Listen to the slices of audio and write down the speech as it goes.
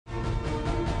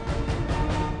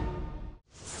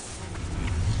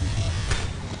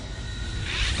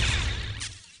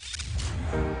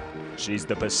She's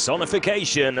the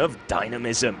personification of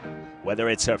dynamism. Whether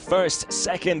it's her first,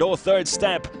 second or third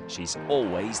step, she's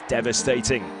always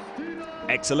devastating.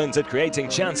 Excellent at creating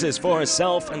chances for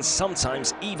herself and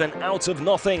sometimes even out of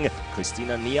nothing,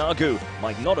 Cristina Neagu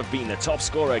might not have been the top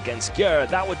scorer against Győr,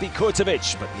 that would be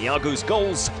Cvijic, but Neagu's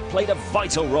goals played a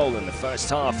vital role in the first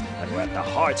half and were at the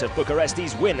heart of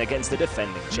Bucuresti's win against the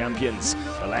defending champions.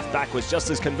 The left back was just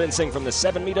as convincing from the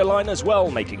 7-metre line as well,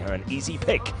 making her an easy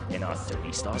pick in our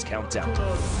 30 stars countdown.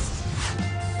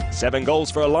 7 goals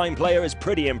for a line player is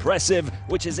pretty impressive,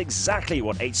 which is exactly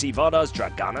what HC Vardar's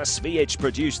Dragana Cvijic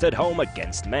produced at home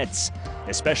against Metz.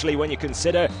 Especially when you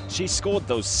consider she scored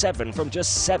those 7 from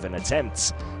just 7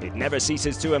 attempts. It never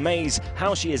ceases to amaze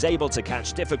how she is able to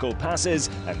catch difficult passes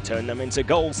and turn them into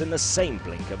goals in the same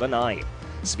blink of an eye.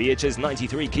 Cvijic's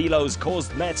 93 kilos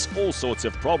caused Metz all sorts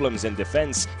of problems in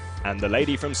defence, and the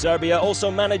lady from Serbia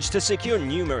also managed to secure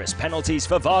numerous penalties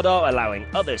for Vardar, allowing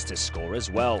others to score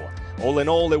as well. All in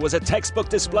all, it was a textbook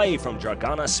display from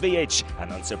Dragana Cvijic,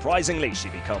 and unsurprisingly, she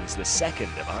becomes the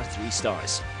second of our 3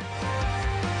 stars.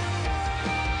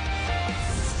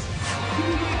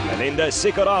 Melinda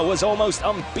Szikora was almost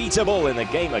unbeatable in the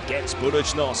game against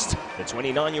Bucuresti. The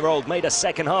 29-year-old made a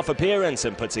second-half appearance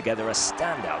and put together a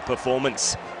standout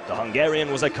performance. The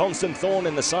Hungarian was a constant thorn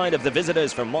in the side of the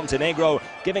visitors from Montenegro,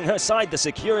 giving her side the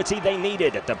security they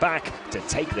needed at the back to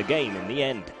take the game in the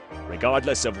end.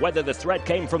 Regardless of whether the threat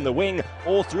came from the wing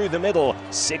or through the middle,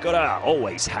 Szikora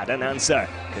always had an answer,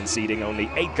 conceding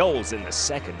only 8 goals in the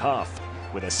second half.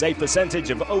 With a save percentage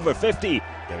of over 50,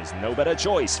 there is no better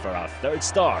choice for our 3rd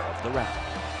star of the round.